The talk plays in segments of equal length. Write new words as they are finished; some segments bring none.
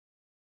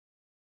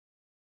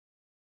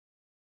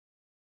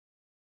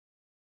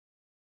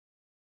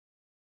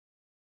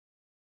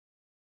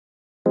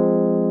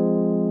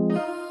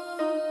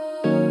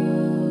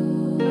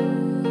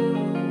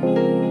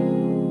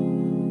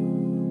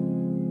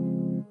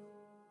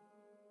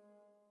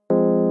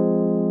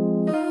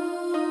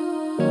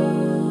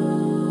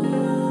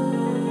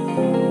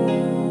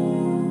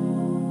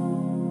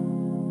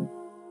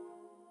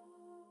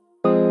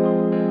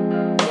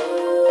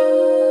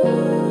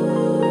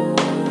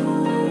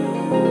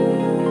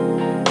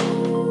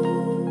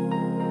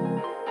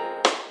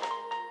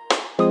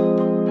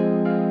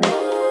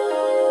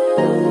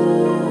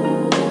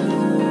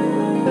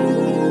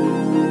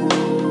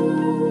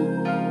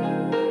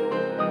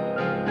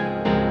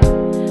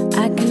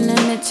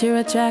that you're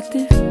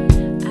attractive.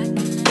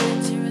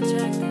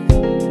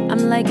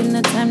 I'm liking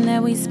the time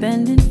that we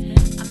spending.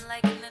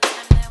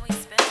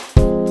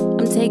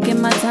 I'm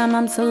taking my time,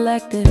 I'm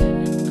selective.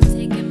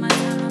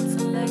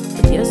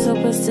 But you're so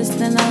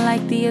persistent, I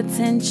like the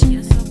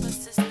attention.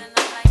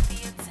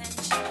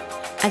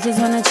 I just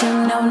wanna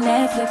chill, no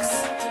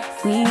Netflix.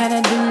 We ain't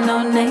gotta do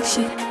no next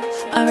shit.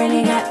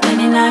 Already got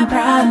 99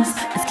 problems.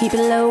 Let's keep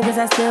it low, cause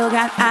I still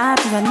got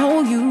options. I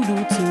know you do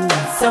too.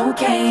 It's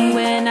okay,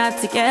 we're not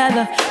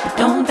together, but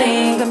don't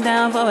think I'm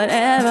down for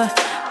whatever.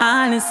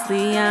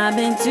 Honestly, I've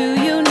been to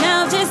you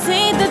now, just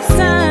ain't the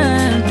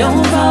time.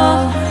 Don't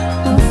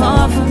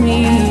fall for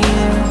me,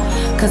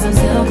 cause I'm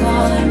still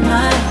calling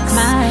my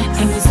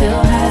ex, and we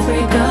still have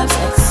breakup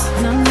sex.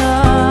 No,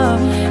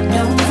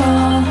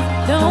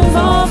 don't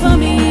fall for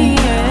me,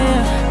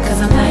 cause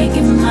I'm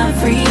liking my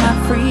freedom.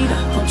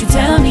 Won't you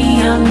tell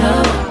me I'm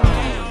low?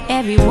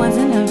 Everyone's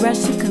in a rush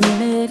to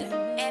commit.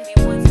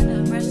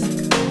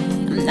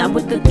 I'm not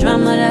with the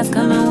drama that's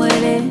coming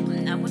with it.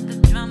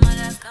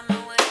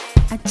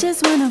 I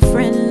just want a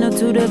friend or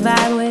two to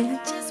vibe with.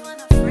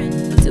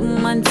 2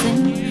 months in,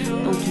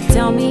 don't you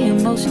tell me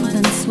emotions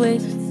done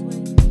switch.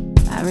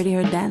 I already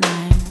heard that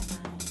line.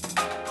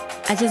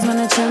 I just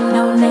wanna chill,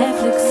 no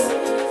Netflix.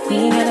 We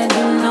ain't gotta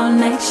do no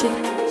next shit.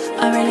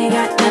 Already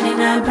got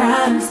 99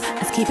 problems.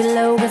 Let's keep it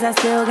low, cause I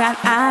still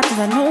got options.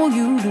 I know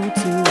you do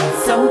too.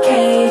 It's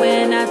okay,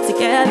 we're not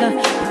together,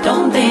 but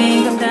don't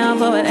think I'm down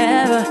for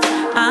whatever.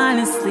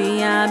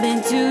 Honestly, I've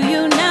been to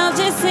you now,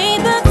 just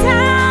ain't the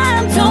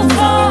time. Don't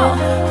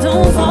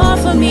fall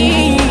for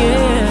me,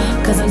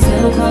 cause I'm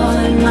still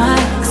calling my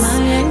ex,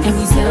 and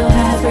we still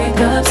have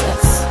breakup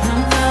sex.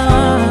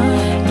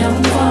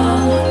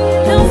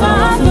 Don't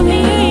fall for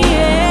me,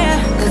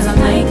 cause I'm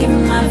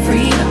liking my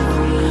freedom.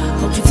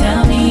 Won't you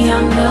tell me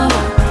I'm the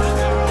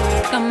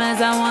one? Come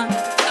as I want,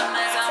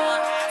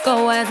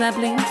 go as I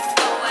please.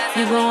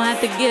 You gon' have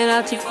to get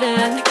out your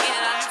feelings.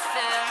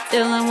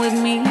 Dealing with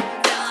me,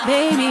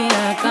 baby,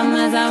 I come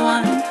as I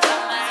want,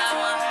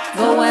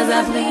 go as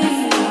I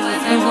please.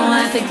 You gon'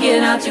 have to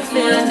get out your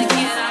feelings.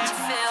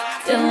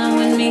 Dealing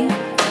with me.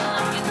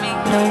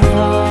 Don't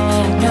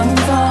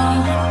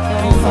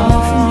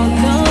fall for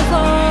me.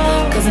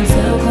 Cause I'm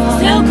still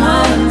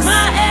calling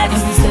my ex,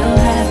 and we still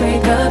have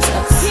breakup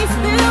sex. He's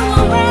still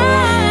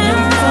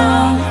around.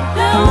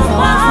 Don't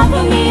fall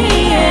for me,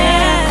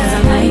 cause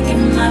I'm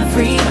liking my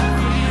freedom.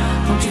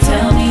 Won't you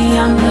tell me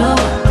I'm the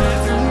one?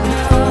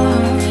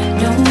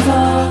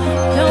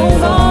 Don't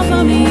fall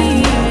for me,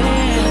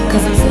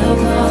 cause I'm still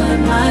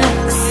calling my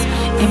ex,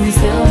 and we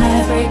still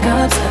have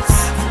breakup sex.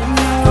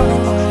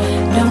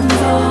 Don't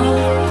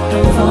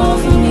fall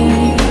for me,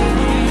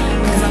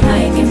 cause I'm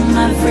liking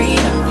my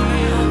freedom.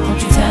 Won't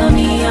you tell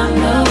me I'm the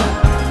one?